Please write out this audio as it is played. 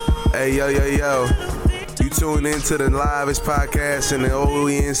Hey, yo. You tune into the livest podcast in the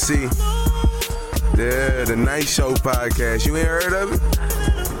OENC. Yeah, the Night Show podcast. You ain't heard of it?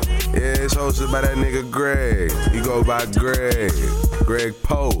 Yeah, it's hosted by that nigga Greg. He go by Greg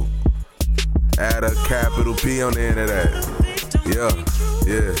Poe. Add a capital P on the end of that.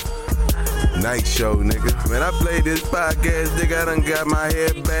 Yeah. Night Show, nigga. Man, I played this podcast, nigga. I done got my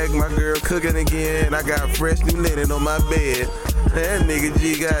head back, my girl cooking again. I got fresh new linen on my bed. That nigga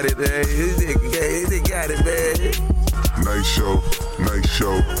G got it, man. His nigga got it, man. Night Show. Night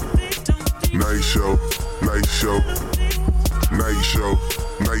Show. Night Show. Night Show. Night Show.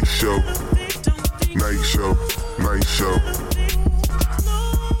 Night Show. Night Show. Night Show.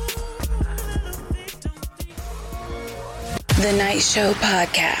 The Night Show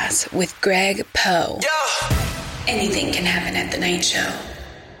podcast with Greg Poe. Anything can happen at the Night Show.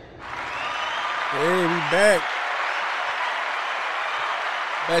 Hey, we back.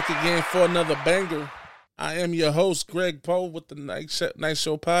 Back again for another banger. I am your host, Greg Poe, with the Night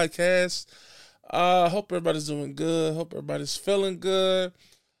Show podcast. Hope everybody's doing good. Hope everybody's feeling good.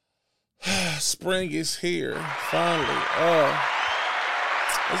 Spring is here, finally.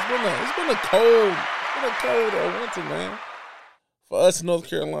 It's been a cold winter, man. For us in North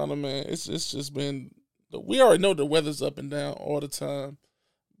Carolina, man, it's just been. We already know the weather's up and down all the time,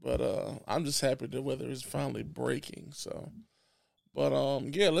 but I'm just happy the weather is finally breaking. So, but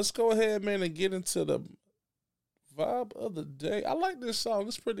yeah, let's go ahead, man, and get into the vibe of the day. I like this song.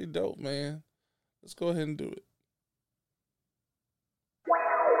 It's pretty dope, man. Let's go ahead and do it.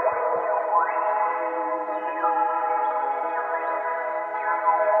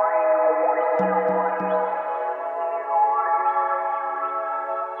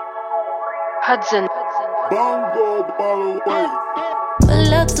 Hudson. Bongo bottle wait.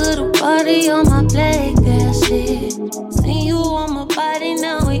 Pull up to the party on my black girl shit. See you on my body,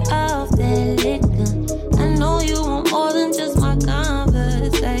 now we off that liquor. I know you want more than just my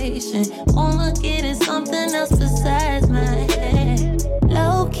conversation. Wanna get in something else besides my head.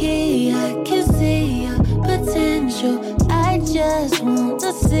 Low key, I can see your potential. I just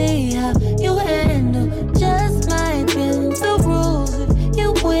wanna see how you handle. Just might bend the rules if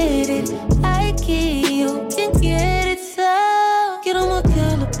you with it. You can get it, so get on my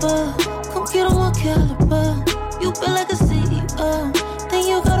caliber. Come get on my caliber. You feel like a CEO, then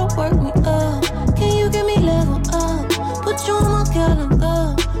you gotta work me up. Can you get me level up? Put you on my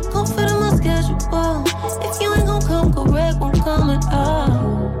calendar. Come fit in my schedule. If you ain't gon' come correct, won't come at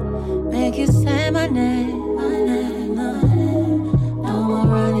all. Make you say my name, my name, my name. No more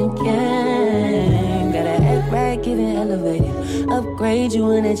running game. Gotta act right, get it elevated. Upgrade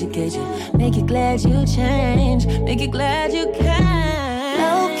you and educate you. Make you glad you change. Make you glad you can.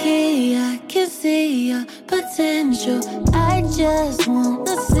 Low key, I can see your potential. I just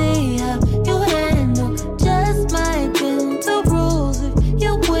wanna see how you handle. Just might bend the rules if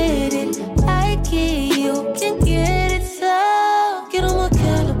you with it. I key, you can get it, so get on my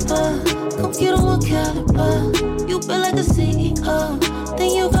caliber. Come get on my caliber. You feel like a CEO, then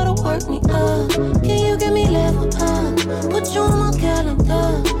you gotta work me up. Can you get me level up? Put you on my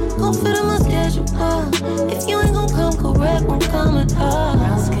calendar. Gon' fit in my schedule. If you ain't gon' come correct, won't come at all.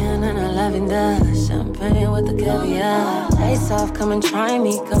 Brown skin and a lavender, champagne with the caviar. Face off, come and try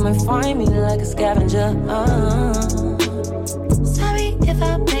me, come and find me like a scavenger. Sorry if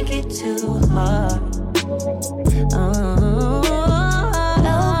I make it too hard. Low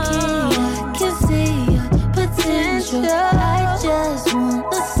key, I can see your potential. I just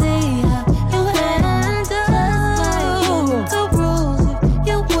wanna see how you handle. Just like the rules if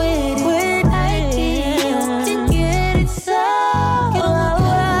you with it. I can get it, so get on my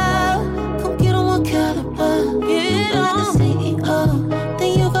caliber. Come get on my caliber. You feel like a CEO, then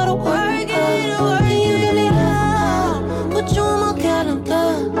you gotta work it. Then you get me love. Put you on my calendar.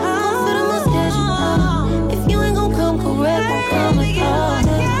 Come fit in my schedule. If you ain't gon' come correct, won't come at all.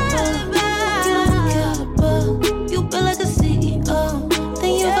 Get on my caliber. You feel like a CEO,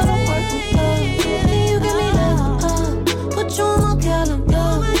 then you gotta work me up. Then you get me level up. Put you on my calendar.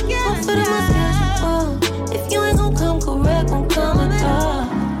 Come fit in my schedule. If you ain't gon' come correct, won't come at all.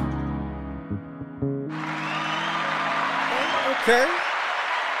 Okay.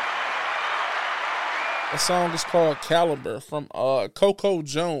 The song is called Caliber from Coco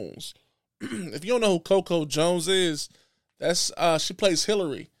Jones. If you don't know who Coco Jones is, that's she plays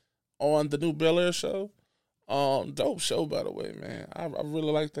Hillary on the new Bel Air show. Dope show, by the way, man. I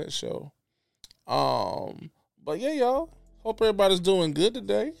really like that show. But yeah, y'all. Hope everybody's doing good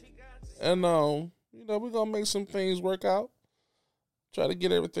today. And we're gonna make some things work out. Try to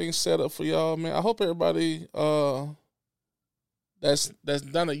get everything set up for y'all, man. I hope everybody that's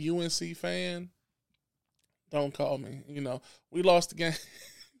not a UNC fan, don't call me. We lost the game.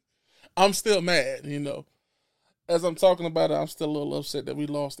 I'm still mad, As I'm talking about it, I'm still a little upset that we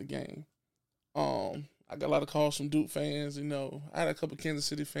lost the game. I got a lot of calls from Duke fans, I had a couple Kansas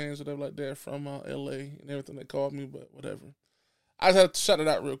City fans, whatever like that, from LA and everything that called me, but whatever. I just had to shout it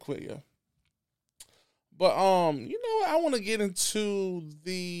out real quick, yeah. But I want to get into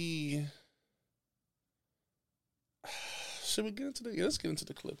the. Should we get into the? Yeah, let's get into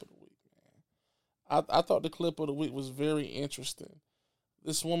the clip of the week, man. I thought the clip of the week was very interesting.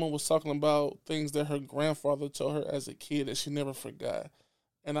 This woman was talking about things that her grandfather told her as a kid that she never forgot.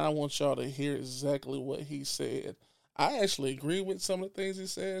 And I want y'all to hear exactly what he said. I actually agree with some of the things he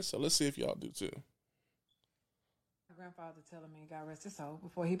said, so let's see if y'all do too. My grandfather telling me, God rest his soul,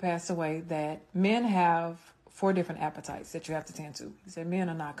 before he passed away, that men have 4 different appetites that you have to tend to. He said men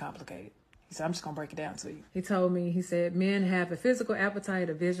are not complicated. He said, I'm just going to break it down to you. He told me, he said, men have a physical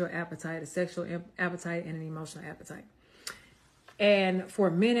appetite, a visual appetite, a sexual appetite, and an emotional appetite. And for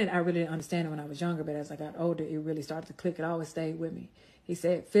a minute, I really didn't understand it when I was younger, but as I got older, it really started to click. It always stayed with me. He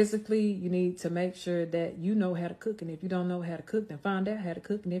said, physically, you need to make sure that you know how to cook. And if you don't know how to cook, then find out how to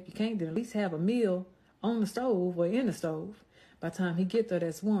cook. And if you can't, then at least have a meal on the stove or in the stove. By the time he get there,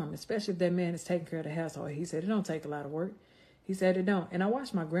 that's warm, especially if that man is taking care of the household. He said, it don't take a lot of work. He said it don't. And I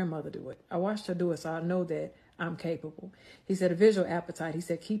watched my grandmother do it. I watched her do it, so I know that I'm capable. He said a visual appetite. He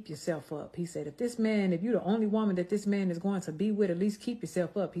said, keep yourself up. He said, if you're the only woman that this man is going to be with, at least keep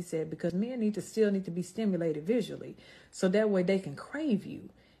yourself up. He said, because men still need to be stimulated visually, so that way they can crave you.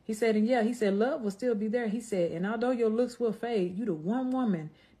 He said, and yeah, he said, love will still be there. He said, and although your looks will fade, you the one woman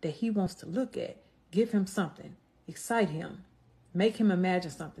that he wants to look at. Give him something. Excite him. Make him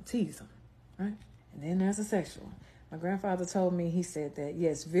imagine something. Tease him. Right? And then there's a sexual. My grandfather told me, he said that,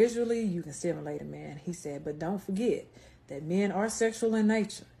 yes, visually you can stimulate a man. He said, but don't forget that men are sexual in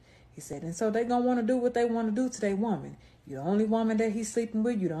nature. He said, and so they're going to want to do what they want to do to their woman. You're the only woman that he's sleeping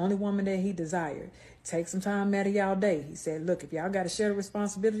with. You're the only woman that he desired. Take some time out of y'all day. He said, look, if y'all got to share the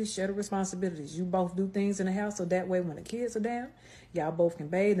responsibilities, share the responsibilities. You both do things in the house so that way when the kids are down, y'all both can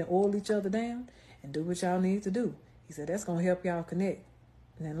bathe and oil each other down and do what y'all need to do. He said, that's going to help y'all connect.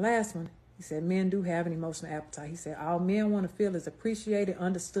 And then last one, he said, men do have an emotional appetite. He said, all men want to feel is appreciated,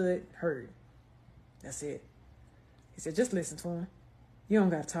 understood, heard. That's it. He said, just listen to him. You don't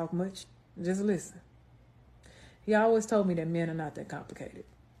got to talk much. Just listen. He always told me that men are not that complicated.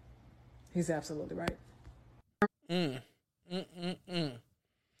 He's absolutely right.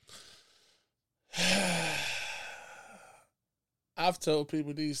 I've told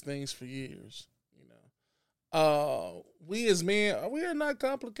people these things for years. We as men, we are not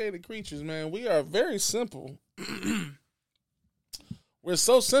complicated creatures, man. We are very simple. We're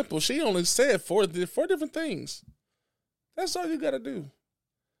so simple. She only said four different things. That's all you got to do.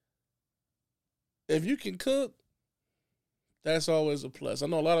 If you can cook, that's always a plus. I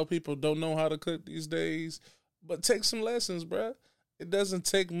know a lot of people don't know how to cook these days, but take some lessons, bruh. It doesn't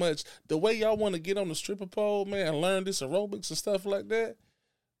take much. The way y'all want to get on the stripper pole, man, and learn this aerobics and stuff like that,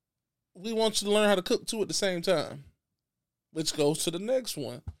 we want you to learn how to cook too at the same time, which goes to the next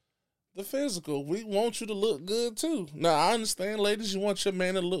one, the physical. We want you to look good too. Now, I understand, ladies, you want your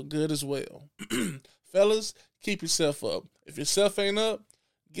man to look good as well. Fellas, keep yourself up. If yourself ain't up,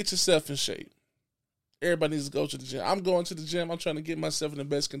 get yourself in shape. Everybody needs to go to the gym. I'm going to the gym. I'm trying to get myself in the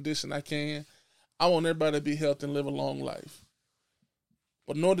best condition I can. I want everybody to be healthy and live a long life.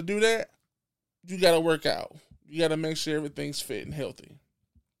 But in order to do that, you got to work out. You got to make sure everything's fit and healthy.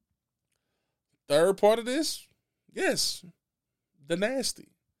 Third part of this, yes, the nasty,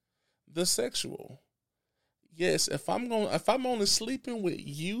 the sexual. Yes, if I'm only sleeping with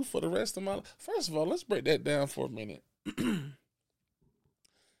you for the rest of my life, first of all, let's break that down for a minute.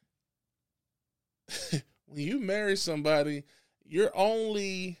 When you marry somebody, you're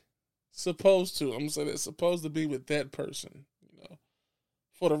only supposed to, I'm going to say that, supposed to be with that person,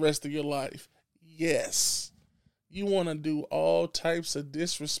 for the rest of your life. Yes. You want to do all types of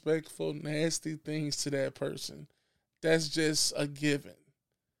disrespectful, nasty things to that person. That's just a given.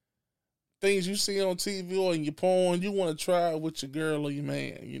 Things you see on TV or in your porn, you want to try it with your girl or your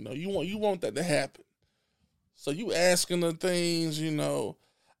man. You want that to happen. So you asking her things,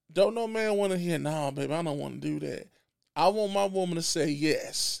 Don't no man want to hear, nah, baby, I don't want to do that. I want my woman to say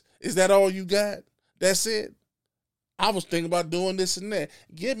yes. Is that all you got? That's it? I was thinking about doing this and that.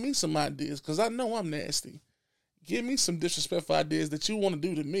 Give me some ideas, because I know I'm nasty. Give me some disrespectful ideas that you want to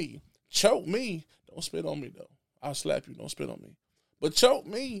do to me. Choke me. Don't spit on me, though. I'll slap you. Don't spit on me. But choke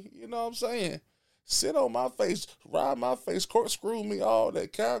me. You know what I'm saying? Sit on my face. Ride my face. Corkscrew me. All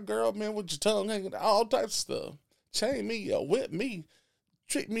that. Cowgirl, man, with your tongue hanging. All types of stuff. chain me or whip me,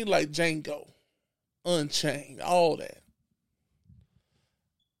 treat me like Django, unchained, all that.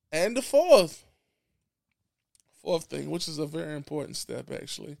 And the fourth thing, which is a very important step,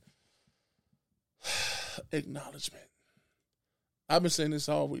 actually, acknowledgement. I've been saying this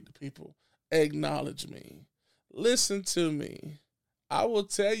all week to people. Acknowledge me. Listen to me. I will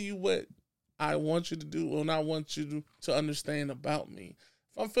tell you what I want you to do and I want you to understand about me.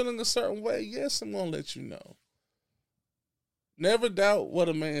 If I'm feeling a certain way, yes, I'm going to let you know. Never doubt what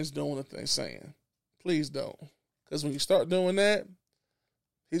a man's doing if they're saying. Please don't. Because when you start doing that,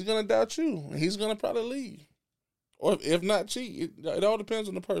 he's going to doubt you, and he's going to probably leave. Or if not cheat, it all depends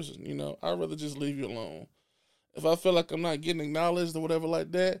on the person, you know. I'd rather just leave you alone. If I feel like I'm not getting acknowledged or whatever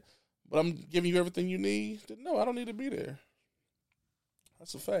like that, but I'm giving you everything you need, then no, I don't need to be there.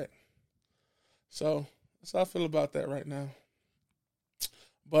 That's a fact. So, that's how I feel about that right now.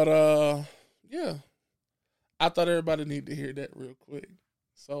 But, yeah. I thought everybody needed to hear that real quick.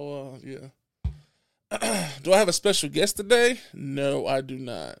 So, yeah. Do I have a special guest today? No, I do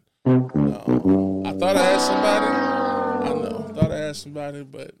not. No. I thought I had somebody. I know. I thought I had somebody,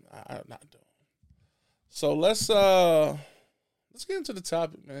 but I'm not doing. So let's get into the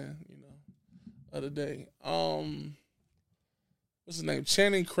topic, man. You know, of the day. What's his name?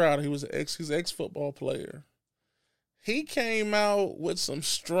 Channing Crowder. He's an ex-football player. He came out with some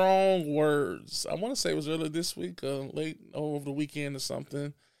strong words. I want to say it was earlier this week, late over the weekend or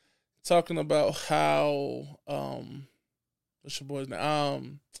something, talking about how what's your boy's name? I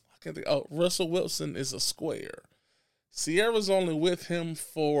can't think. Oh, Russell Wilson is a square. Ciara's only with him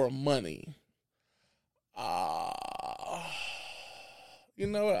for money. You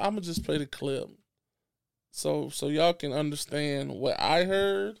know what? I'm gonna just play the clip, so y'all can understand what I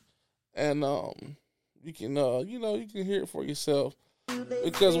heard, and you can you can hear it for yourself.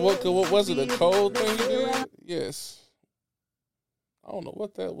 Because what was it? A cold thing he did? Yes. I don't know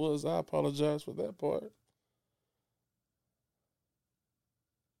what that was. I apologize for that part.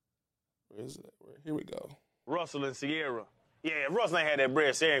 Where is it? Here we go. Russell and Ciara. Yeah, if Russell ain't had that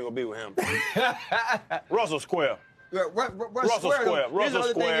bread, Ciara ain't gonna be with him. Russell square. Russell square. Russell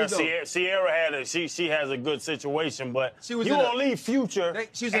square. Ciara had she has a good situation, but you gonna leave Future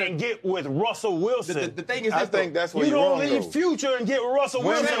and get with Russell Wilson. The thing is, I think that's what you don't leave Future and get with Russell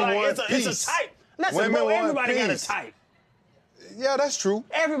Wilson. Like, it's a type. Listen, bro, everybody got a type. Yeah, that's true.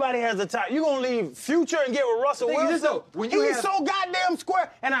 Everybody has a type. You gonna leave Future and get with Russell Wilson? He's so goddamn square,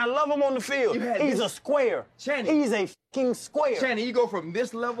 and I love him on the field. He's a square. Channing. He's a fucking square. Channing, you go from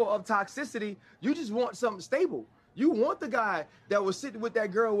this level of toxicity, you just want something stable. You want the guy that was sitting with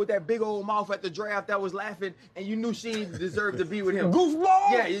that girl with that big old mouth at the draft that was laughing, and you knew she deserved to be with him.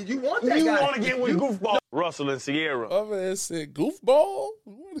 Goofball? Yeah, you want that guy. You want to get with Goofball. Russell and Ciara. Oh, man, said Goofball?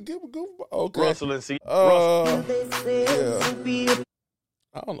 You want to get with Goofball? Okay. Russell and Ciara. Yeah.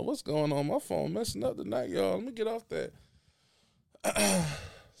 I don't know what's going on. My phone messing up tonight, y'all. Let me get off that.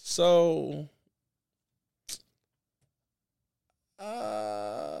 So,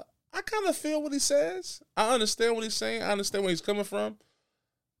 I kind of feel what he says. I understand what he's saying. I understand where he's coming from.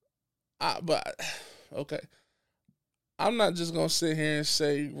 But, okay. I'm not just going to sit here and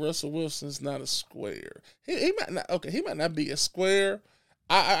say Russell Wilson's not a square. He might not, okay, he might not be a square.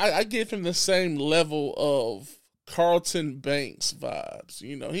 I give him the same level of Carlton Banks vibes.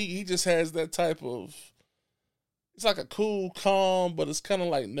 You know, he just has that type of, it's like a cool, calm, but it's kind of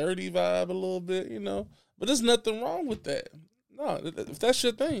like nerdy vibe a little bit, you know. But there's nothing wrong with that. No, if that's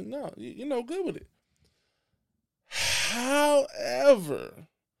your thing, no, you're no good with it. However,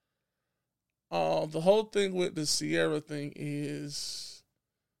 the whole thing with the Ciara thing is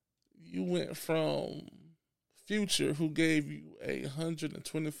you went from Future, who gave you a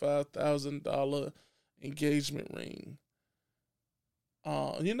 $125,000 engagement ring.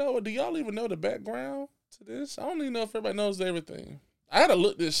 You know what? Do y'all even know the background to this? I don't even know if everybody knows everything. I had to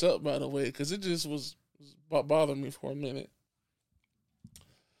look this up, by the way, because it just was bothering me for a minute.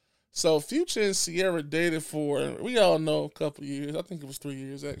 So Future and Ciara dated for, we all know, a couple years. I think it was 3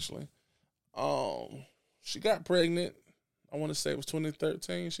 years, actually. She got pregnant. I want to say it was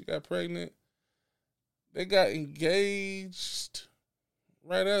 2013. She got pregnant. They got engaged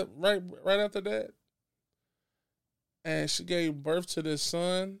right after that. And she gave birth to this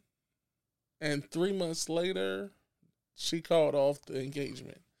son. And 3 months later, she called off the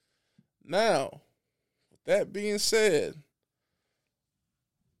engagement. Now, with that being said,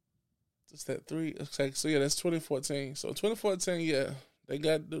 it's that three. Okay, so yeah, that's 2014. So 2014, yeah, they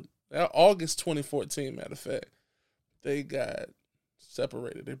got August 2014. Matter of fact, they got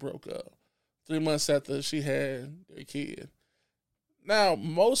separated. They broke up 3 months after she had their kid. Now,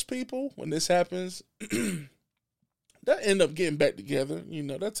 most people, when this happens, they'll end up getting back together. You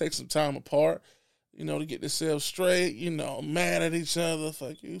know, they'll take some time apart, you know, to get themselves straight, you know, mad at each other,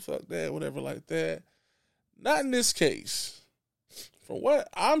 fuck you, fuck that, whatever like that. Not in this case. From what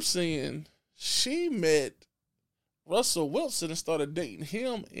I'm seeing, she met Russell Wilson and started dating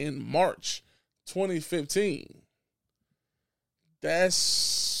him in March 2015.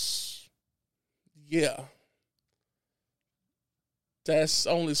 That's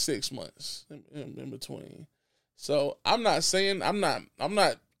only 6 months in between. So I'm not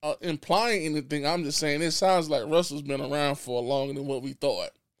implying anything. I'm just saying it sounds like Russell's been around for longer than what we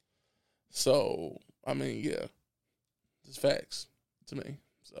thought. So, I mean, yeah, it's facts to me.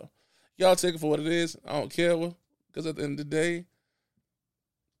 So y'all take it for what it is. I don't care because at the end of the day,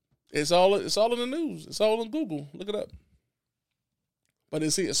 it's all in the news. It's all on Google. Look it up. But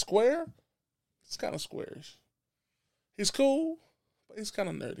is he a square? It's kind of squarish. He's cool, but he's kind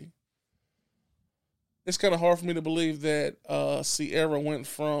of nerdy. It's kind of hard for me to believe that Ciara went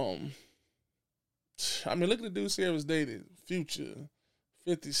from, I mean, look at the dude Ciara's dated. Future,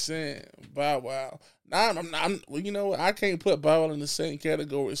 50 Cent, Bow Wow. Now, well, you know what? I can't put Bow Wow in the same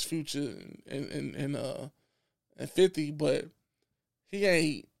category as Future and 50, but he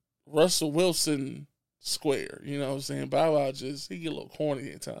ain't Russell Wilson square. You know what I'm saying? Bow Wow he get a little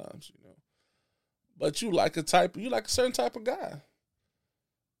corny at times, you know. But you like a certain type of guy.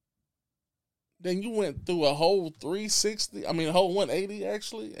 Then you went through a whole 360, a whole 180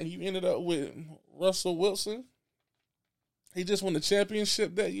 actually, and you ended up with Russell Wilson. He just won the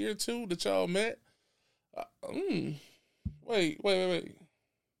championship that year too, that y'all met. Wait.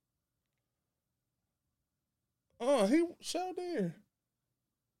 Oh, he showed there.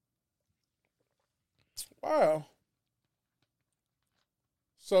 Wow.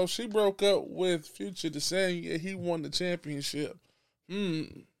 So she broke up with Future the same year he won the championship.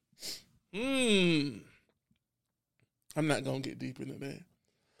 I'm not gonna get deep into that.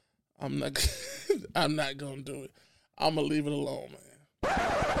 I'm not gonna do it. I'm gonna leave it alone,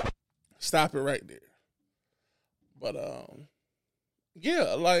 man. Stop it right there. But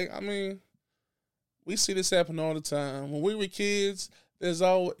yeah, we see this happen all the time. When we were kids, there's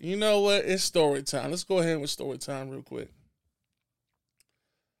always, you know what? It's story time. Let's go ahead with story time real quick.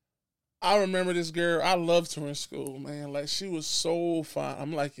 I remember this girl. I loved her in school, man. Like, she was so fine.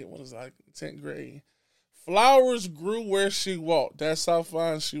 I'm like, it was like 10th grade. Flowers grew where she walked. That's how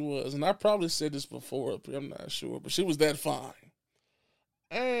fine she was. And I probably said this before up here. I'm not sure. But she was that fine.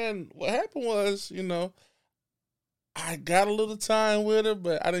 And what happened was, you know, I got a little time with her,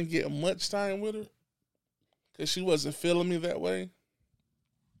 but I didn't get much time with her because she wasn't feeling me that way.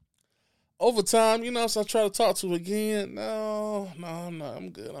 Over time, you know, so I try to talk to her again. No, I'm not.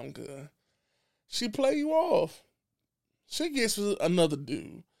 I'm good. She play you off. She gets with another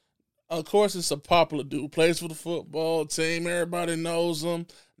dude. Of course, it's a popular dude. Plays for the football team. Everybody knows him.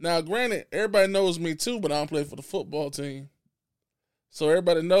 Now, granted, everybody knows me too, but I don't play for the football team. So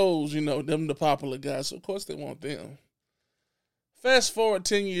everybody knows, you know, them the popular guys. So, of course, they want them. Fast forward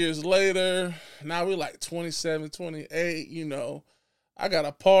 10 years later. Now we're like 27, 28, you know. I got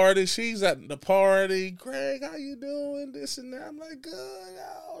a party. She's at the party. Greg, how you doing? This and that. I'm like, good.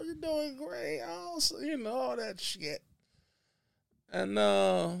 Oh, you're doing great. Oh, so, you know, all that shit.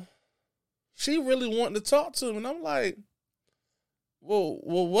 And she really wanted to talk to him. And I'm like, well,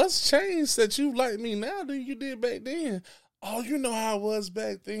 what's changed that you like me now than you did back then? Oh, you know how I was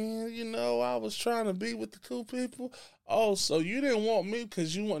back then. You know, I was trying to be with the cool people. Oh, so you didn't want me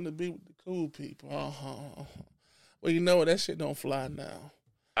because you wanted to be with the cool people. Uh-huh. Well, you know what? That shit don't fly now.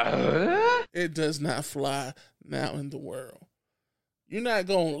 It does not fly now in the world. You're not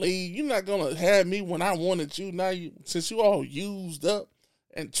going to leave. You're not going to have me when I wanted you. Now, since you all used up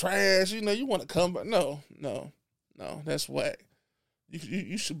and trash, you know, you want to come back. No, that's whack.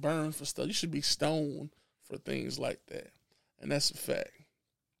 You should burn for stuff. You should be stoned for things like that. And that's a fact.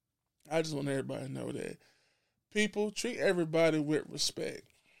 I just want everybody to know that. People, treat everybody with respect.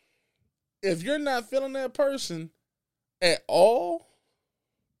 If you're not feeling that person at all,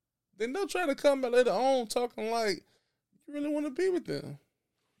 then don't try to come back later on talking like you really want to be with them.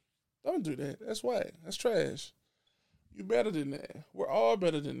 Don't do that. That's whack. That's trash. You better than that. We're all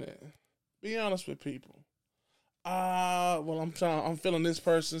better than that. Be honest with people. I'm feeling this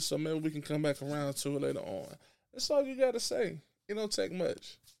person, so maybe we can come back around to it later on. That's all you got to say. It don't take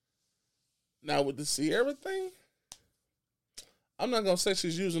much. Now, with the Ciara thing, I'm not going to say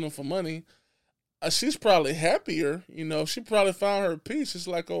she's using them for money. She's probably happier, you know. She probably found her peace, just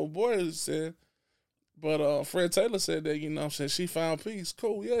like old boy said. But Fred Taylor said that, you know, she found peace.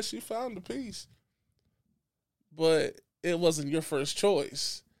 Cool, yeah, she found the peace. But it wasn't your first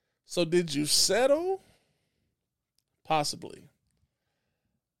choice. So did you settle? Possibly.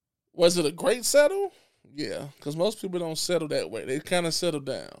 Was it a great settle? Yeah, because most people don't settle that way. They kind of settle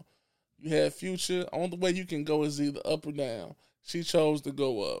down. You had Future. Only way you can go is either up or down. She chose to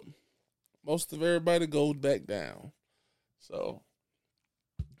go up. Most of everybody goes back down. So,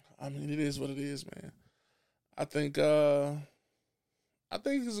 I mean, it is what it is, man. I think he's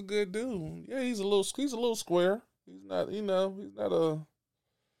a good dude. Yeah, he's a little square. He's not a.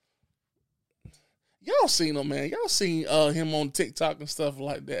 Y'all seen him, man. Y'all seen him on TikTok and stuff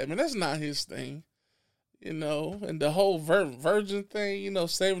like that. I mean, that's not his thing. You know, and the whole virgin thing, you know,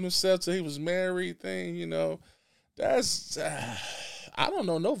 saving himself till he was married thing, you know, that's, I don't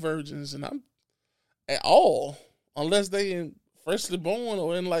know no virgins, and I'm at all, unless they in freshly born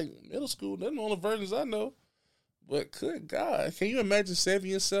or in like middle school. They're the only virgins I know. But good God, can you imagine saving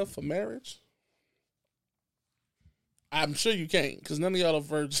yourself for marriage? I'm sure you can't, because none of y'all are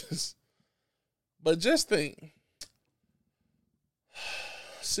virgins. But just think.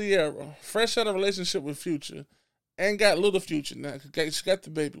 Ciara, fresh out of a relationship with Future, and got little Future now. She got the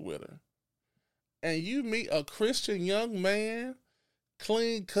baby with her. And you meet a Christian young man,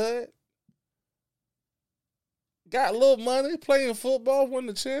 clean cut, got a little money, playing football, won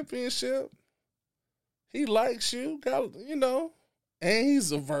the championship. He likes you, and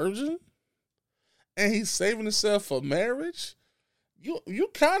he's a virgin, and he's saving himself for marriage. You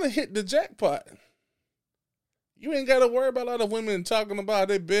kind of hit the jackpot. You ain't got to worry about a lot of women talking about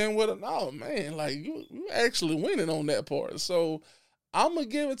they been with her. No, man, like you actually winning on that part. So I'm going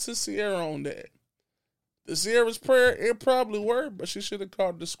to give it to Ciara on that. The Ciara's prayer, it probably worked, but she should have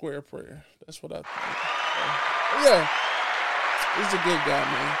called the square prayer. That's what I think. So, yeah, he's a good guy,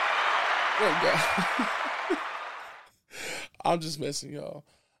 man. Great guy. I'm just messing, y'all.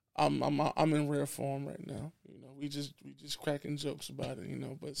 I'm in rare form right now. You know, we just cracking jokes about it, you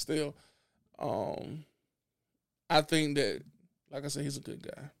know, but still, I think that, like I said, he's a good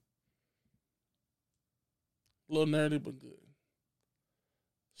guy. A little nerdy, but good.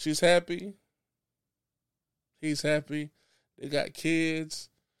 She's happy. He's happy. They got kids.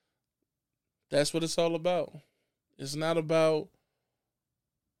 That's what it's all about. It's not about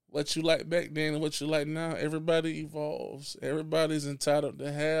what you like back then and what you like now. Everybody evolves. Everybody's entitled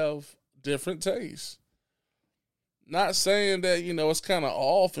to have different tastes. Not saying that, you know, it's kind of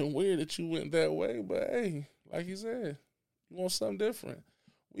off and weird that you went that way, but hey, like you said, you want something different.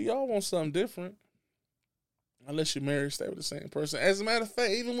 We all want something different. Unless you're married, stay with the same person. As a matter of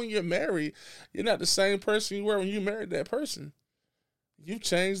fact, even when you're married, you're not the same person you were when you married that person. You've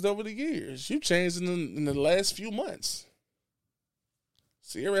changed over the years. You've changed in the last few months.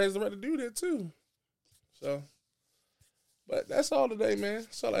 Ciara has the right to do that too. So, but that's all today, man.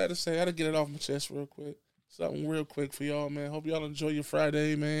 That's all I had to say. I had to get it off my chest real quick. Something real quick for y'all, man. Hope y'all enjoy your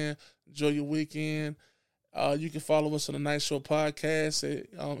Friday, man. Enjoy your weekend. You can follow us on the Night Show Podcast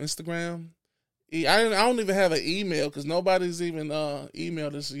at Instagram. I don't even have an email because nobody's even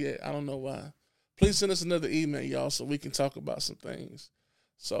emailed us yet. I don't know why. Please send us another email, y'all, so we can talk about some things.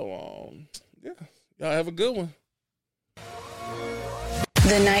 So, yeah. Y'all have a good one.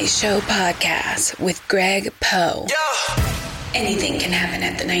 The Night Show Podcast with Greg Poe. Yeah. Anything can happen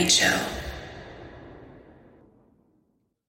at The Night Show.